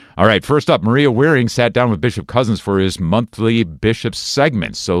All right, first up, Maria Waring sat down with Bishop Cozzens for his monthly Bishop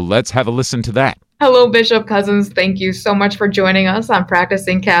segment. So let's have a listen to that. Hello, Bishop Cozzens. Thank you so much for joining us on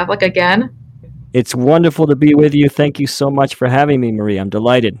Practicing Catholic again. It's wonderful to be with you. Thank you so much for having me, Marie. I'm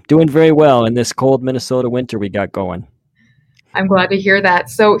delighted. Doing very well in this cold Minnesota winter we got going. I'm glad to hear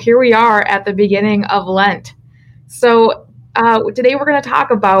that. So here we are at the beginning of Lent. So today we're going to talk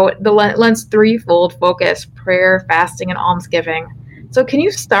about the Lent's threefold focus: prayer, fasting, and almsgiving. So can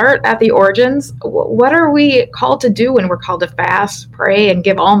you start at the origins? What are we called to do when we're called to fast, pray, and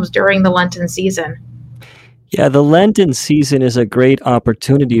give alms during the Lenten season? Yeah, the Lenten season is a great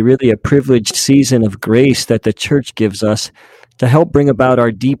opportunity, really a privileged season of grace that the Church gives us to help bring about our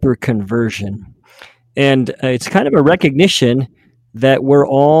deeper conversion. And it's kind of a recognition that we're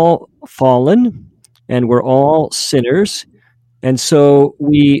all fallen and we're all sinners. And so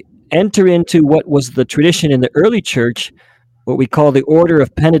we enter into what was the tradition in the early Church, what we call the order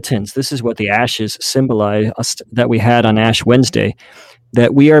of penitence. This is what the ashes symbolize that we had on Ash Wednesday,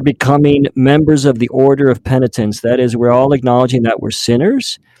 that we are becoming members of the order of penitence. That is, we're all acknowledging that we're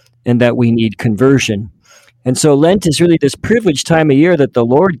sinners and that we need conversion. And so Lent is really this privileged time of year that the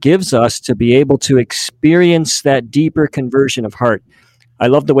Lord gives us to be able to experience that deeper conversion of heart. I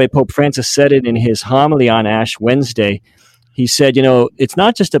love the way Pope Francis said it in his homily on Ash Wednesday. He said, it's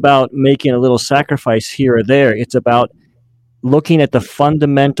not just about making a little sacrifice here or there. It's about looking at the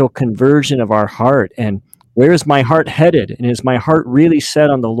fundamental conversion of our heart and where is my heart headed? And is my heart really set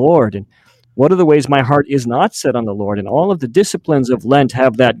on the Lord? And what are the ways my heart is not set on the Lord? And all of the disciplines of Lent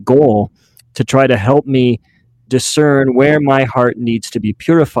have that goal to try to help me discern where my heart needs to be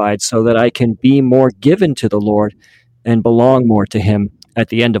purified so that I can be more given to the Lord and belong more to Him at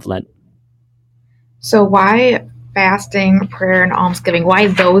the end of Lent. So why fasting, prayer, and almsgiving? Why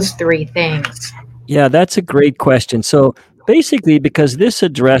those three things? Yeah, that's a great question. So basically, because this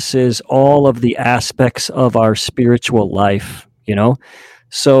addresses all of the aspects of our spiritual life,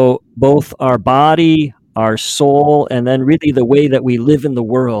 so both our body, our soul, and then really the way that we live in the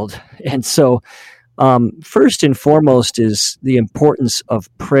world. And so first and foremost is the importance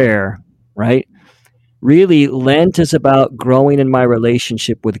of prayer, right? Really, Lent is about growing in my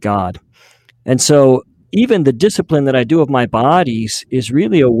relationship with God. And so even the discipline that I do of my bodies is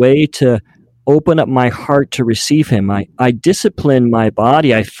really a way to open up my heart to receive Him. I discipline my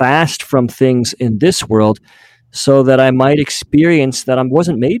body. I fast from things in this world so that I might experience that I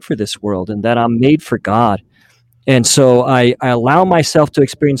wasn't made for this world and that I'm made for God. And so I allow myself to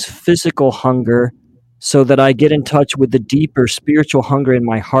experience physical hunger so that I get in touch with the deeper spiritual hunger in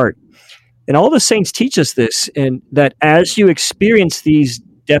my heart. And all the saints teach us this, and that as you experience these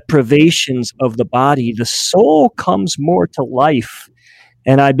deprivations of the body, the soul comes more to life.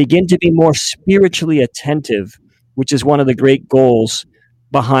 And I begin to be more spiritually attentive, which is one of the great goals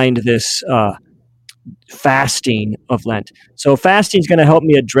behind this fasting of Lent. So fasting is going to help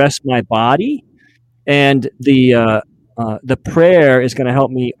me address my body, and the prayer is going to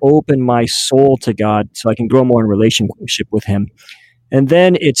help me open my soul to God so I can grow more in relationship with Him. And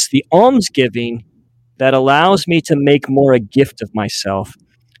then it's the almsgiving that allows me to make more a gift of myself.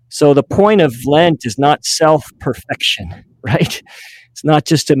 So the point of Lent is not self-perfection, right? It's not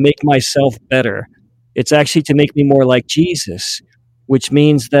just to make myself better. It's actually to make me more like Jesus, which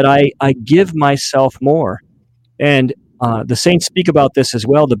means that I give myself more. And the saints speak about this as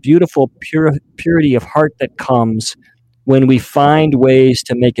well, the beautiful purity of heart that comes when we find ways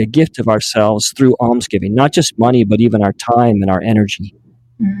to make a gift of ourselves through almsgiving, not just money, but even our time and our energy.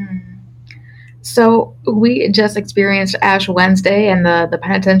 Mm. So we just experienced Ash Wednesday and the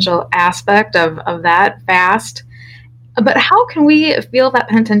penitential aspect of that fast. But how can we feel that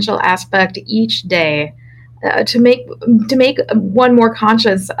penitential aspect each day to make one more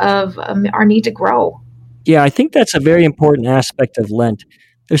conscious of our need to grow? Yeah, I think that's a very important aspect of Lent.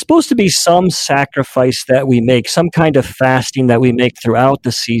 There's supposed to be some sacrifice that we make, some kind of fasting that we make throughout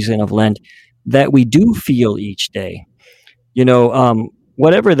the season of Lent that we do feel each day.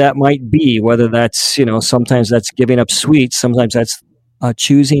 Whatever that might be, whether that's, sometimes that's giving up sweets, sometimes that's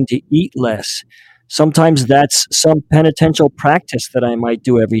choosing to eat less. Sometimes that's some penitential practice that I might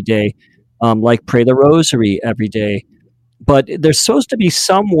do every day, like pray the rosary every day. But there's supposed to be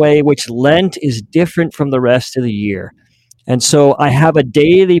some way which Lent is different from the rest of the year. And so I have a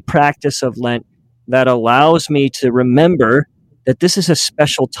daily practice of Lent that allows me to remember that this is a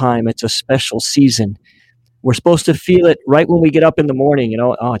special time. It's a special season. We're supposed to feel it right when we get up in the morning,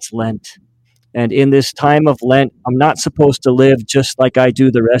 it's Lent. And in this time of Lent, I'm not supposed to live just like I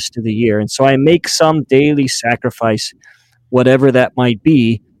do the rest of the year. And so I make some daily sacrifice, whatever that might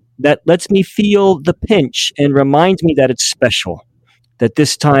be, that lets me feel the pinch and reminds me that it's special, that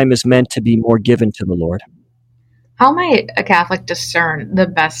this time is meant to be more given to the Lord. How might a Catholic discern the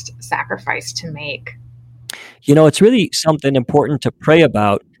best sacrifice to make? It's really something important to pray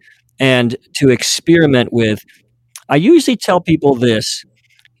about and to experiment with. I usually tell people this: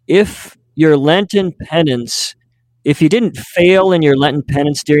 if your Lenten penance, if you didn't fail in your Lenten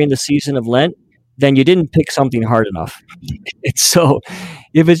penance during the season of Lent, then you didn't pick something hard enough. And so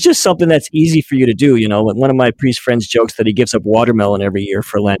if it's just something that's easy for you to do, one of my priest friends jokes that he gives up watermelon every year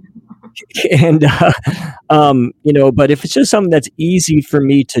for Lent. And, but if it's just something that's easy for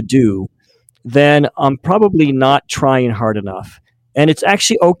me to do, then I'm probably not trying hard enough. And it's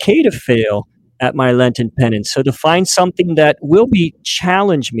actually okay to fail at my Lenten penance. So to find something that will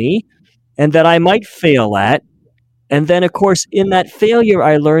challenge me and that I might fail at. And then, of course, in that failure,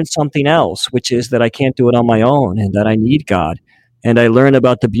 I learn something else, which is that I can't do it on my own and that I need God. And I learn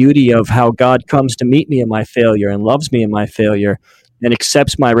about the beauty of how God comes to meet me in my failure and loves me in my failure and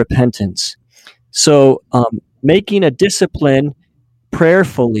accepts my repentance. So making a discipline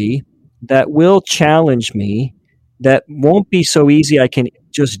prayerfully that will challenge me, that won't be so easy I can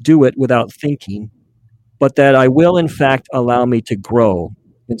just do it without thinking, but that I will, in fact, allow me to grow.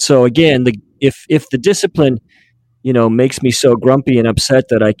 And so, again, if the discipline makes me so grumpy and upset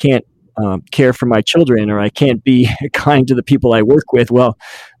that I can't care for my children or I can't be kind to the people I work with, well,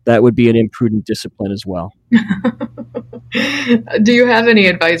 that would be an imprudent discipline as well. Do you have any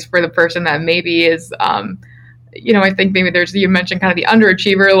advice for the person that maybe is, I think maybe you mentioned kind of the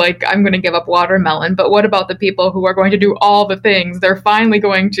underachiever, like I'm going to give up watermelon, but what about the people who are going to do all the things? They're finally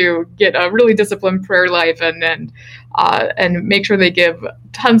going to get a really disciplined prayer life and make sure they give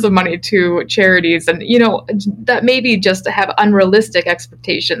tons of money to charities, and that maybe just to have unrealistic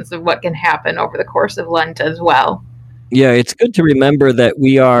expectations of what can happen over the course of Lent as well. Yeah, it's good to remember that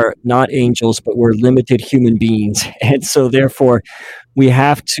we are not angels, but we're limited human beings. And so therefore, we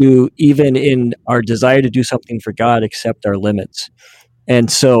have to, even in our desire to do something for God, accept our limits.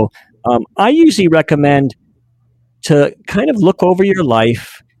 And so I usually recommend to kind of look over your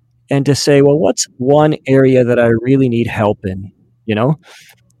life and to say, well, what's one area that I really need help in?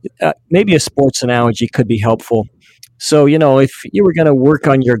 Maybe a sports analogy could be helpful. So, if you were going to work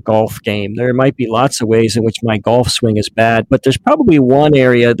on your golf game, there might be lots of ways in which my golf swing is bad, but there's probably one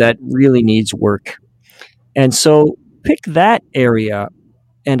area that really needs work. And so pick that area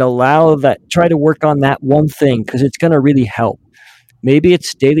and try to work on that one thing, because it's going to really help. Maybe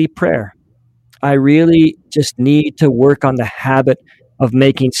it's daily prayer. I really just need to work on the habit of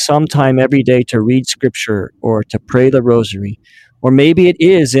making some time every day to read scripture or to pray the rosary. Or maybe it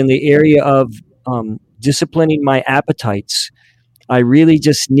is in the area of disciplining my appetites. I really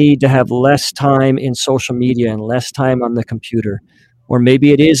just need to have less time in social media and less time on the computer. Or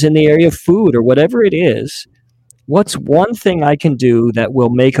maybe it is in the area of food, or whatever it is. What's one thing I can do that will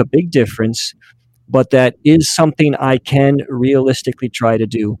make a big difference, but that is something I can realistically try to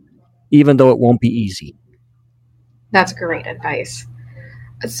do, even though it won't be easy? That's great advice.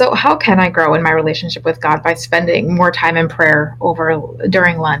 So how can I grow in my relationship with God by spending more time in prayer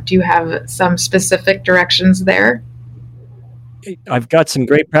during Lent? Do you have some specific directions there? I've got some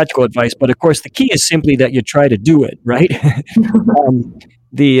great practical advice, but of course the key is simply that you try to do it, right?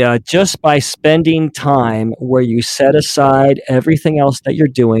 Just by spending time where you set aside everything else that you're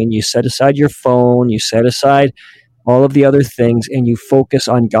doing, you set aside your phone, you set aside all of the other things, and you focus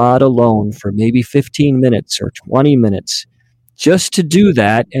on God alone for maybe 15 minutes or 20 minutes. Just to do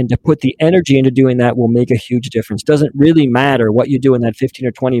that and to put the energy into doing that will make a huge difference. Doesn't really matter what you do in that 15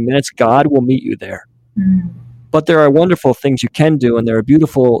 or 20 minutes, God will meet you there. Mm. But there are wonderful things you can do, and there are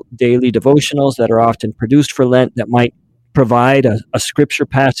beautiful daily devotionals that are often produced for Lent that might provide a scripture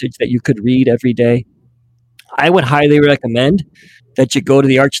passage that you could read every day. I would highly recommend that you go to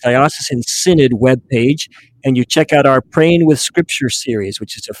the Archdiocesan Synod webpage and you check out our Praying with Scripture series,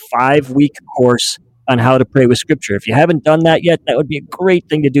 which is a 5-week course on how to pray with Scripture. If you haven't done that yet, that would be a great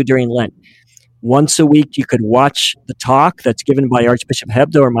thing to do during Lent. Once a week, you could watch the talk that's given by Archbishop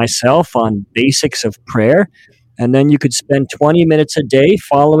Hebdo or myself on basics of prayer, and then you could spend 20 minutes a day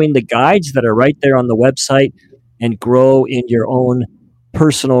following the guides that are right there on the website and grow in your own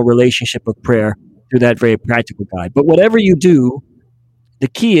personal relationship with prayer through that very practical guide. But whatever you do, the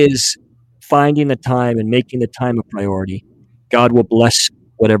key is finding the time and making the time a priority. God will bless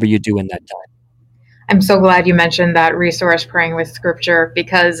whatever you do in that time. I'm so glad you mentioned that resource, Praying with Scripture,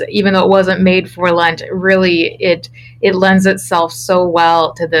 because even though it wasn't made for Lent, really it lends itself so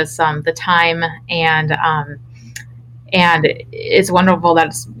well to this the time, and it's wonderful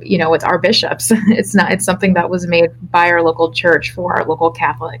that it's our bishops. It's something that was made by our local church for our local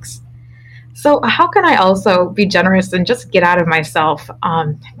Catholics. So how can I also be generous and just get out of myself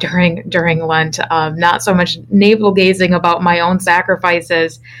during Lent? Not so much navel gazing about my own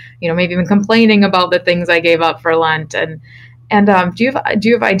sacrifices, maybe even complaining about the things I gave up for Lent. And do you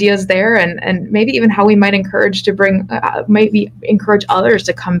have ideas there, and maybe even how we might maybe encourage others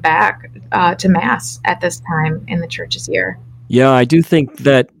to come back to Mass at this time in the church's year? Yeah, I do think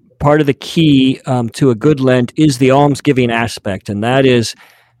that part of the key to a good Lent is the almsgiving aspect, and that is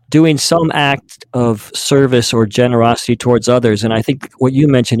doing some act of service or generosity towards others. And I think what you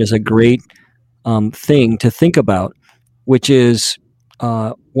mentioned is a great thing to think about, which is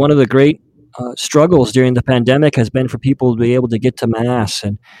one of the great struggles during the pandemic has been for people to be able to get to Mass.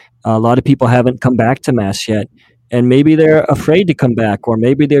 And a lot of people haven't come back to Mass yet. And maybe they're afraid to come back, or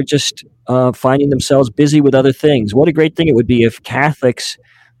maybe they're just finding themselves busy with other things. What a great thing it would be if Catholics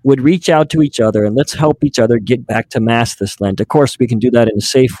would reach out to each other and let's help each other get back to Mass this Lent. Of course, we can do that in a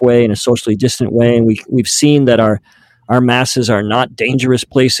safe way, in a socially distant way, and we've seen that our Masses are not dangerous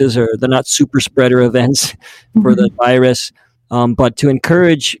places, or they're not super spreader events for the virus. But to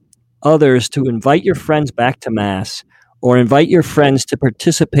encourage others to invite your friends back to Mass, or invite your friends to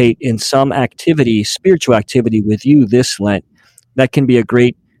participate in some activity, spiritual activity with you this Lent, that can be a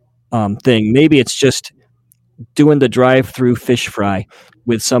great thing. Maybe it's just doing the drive-through fish fry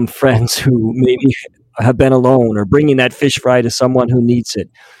with some friends who maybe have been alone, or bringing that fish fry to someone who needs it.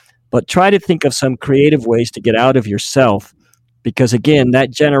 But try to think of some creative ways to get out of yourself, because again,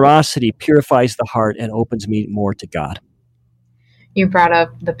 that generosity purifies the heart and opens me more to God. You brought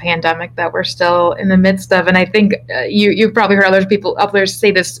up the pandemic that we're still in the midst of, and I think you've probably heard others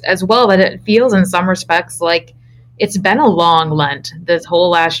say this as well, that it feels in some respects like it's been a long Lent. This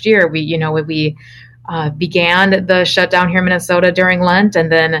whole last year, we began the shutdown here in Minnesota during Lent,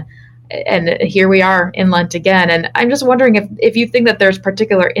 and here we are in Lent again. And I'm just wondering if you think that there's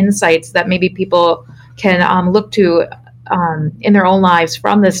particular insights that maybe people can look to in their own lives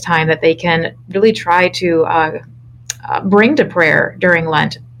from this time that they can really try to bring to prayer during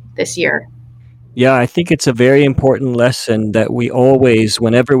Lent this year. Yeah, I think it's a very important lesson that we always,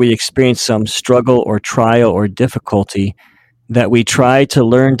 whenever we experience some struggle or trial or difficulty, that we try to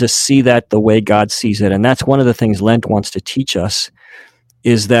learn to see that the way God sees it. And that's one of the things Lent wants to teach us,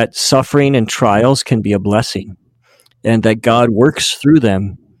 is that suffering and trials can be a blessing, and that God works through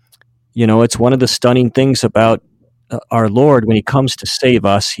them. It's one of the stunning things about our Lord. When he comes to save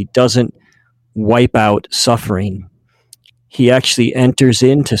us, he doesn't wipe out suffering. He actually enters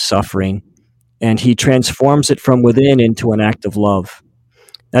into suffering, and he transforms it from within into an act of love.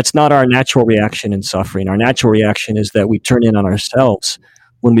 That's not our natural reaction in suffering. Our natural reaction is that we turn in on ourselves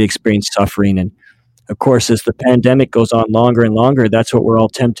when we experience suffering. And of course, as the pandemic goes on longer and longer, that's what we're all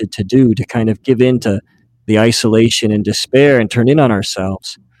tempted to do, to kind of give in to the isolation and despair and turn in on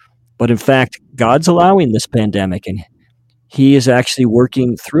ourselves. But in fact, God's allowing this pandemic, and he is actually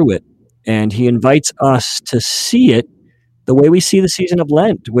working through it. And he invites us to see it the way we see the season of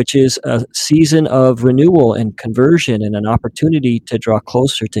Lent, which is a season of renewal and conversion, and an opportunity to draw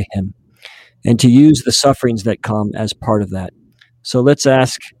closer to him and to use the sufferings that come as part of that. So let's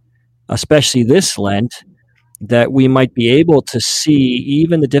ask, especially this Lent, that we might be able to see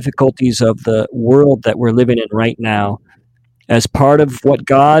even the difficulties of the world that we're living in right now as part of what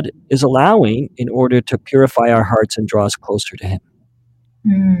God is allowing in order to purify our hearts and draw us closer to him.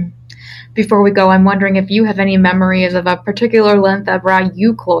 Before we go, I'm wondering if you have any memories of a particular Lent that brought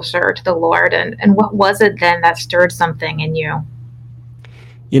you closer to the Lord, and what was it then that stirred something in you?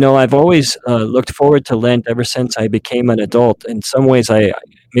 I've always looked forward to Lent ever since I became an adult. In some ways,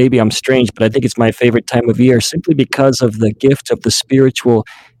 maybe I'm strange, but I think it's my favorite time of year, simply because of the gift of the spiritual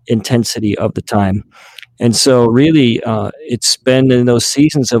intensity of the time. And so really, it's been in those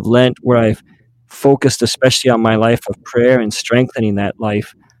seasons of Lent where I've focused especially on my life of prayer and strengthening that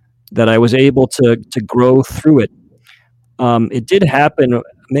life, that I was able to grow through it. It did happen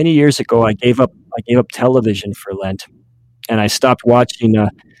many years ago. I gave up television for Lent, and I stopped watching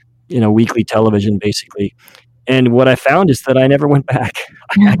weekly television, basically. And what I found is that I never went back.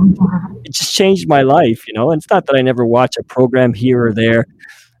 It just changed my life, And it's not that I never watch a program here or there,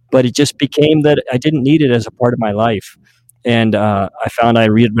 but it just became that I didn't need it as a part of my life. And I found I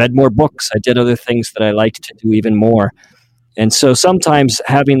read more books. I did other things that I liked to do even more. And so sometimes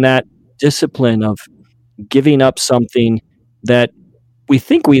having that discipline of giving up something that we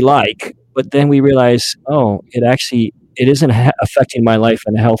think we like, but then we realize, it isn't affecting my life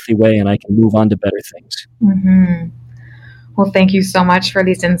in a healthy way, and I can move on to better things. Mm-hmm. Well, thank you so much for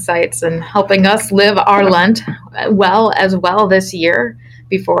these insights and helping us live our Lent well this year.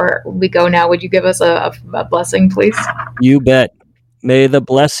 Before we go now, would you give us a blessing, please? You bet. May the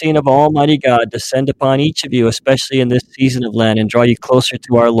blessing of Almighty God descend upon each of you, especially in this season of Lent, and draw you closer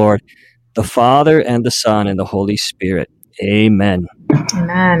to our Lord, the Father and the Son and the Holy Spirit. Amen.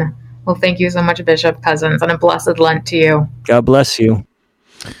 Amen. Well, thank you so much, Bishop Cozzens, and a blessed Lent to you. God bless you.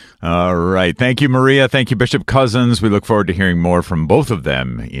 All right. Thank you, Maria. Thank you, Bishop Cozzens. We look forward to hearing more from both of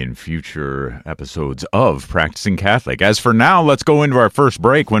them in future episodes of Practicing Catholic. As for now, let's go into our first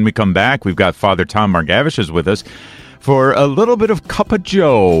break. When we come back, we've got Father Tom Margavish is with us for a little bit of Cup of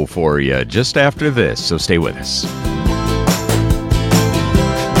Joe for you just after this. So stay with us.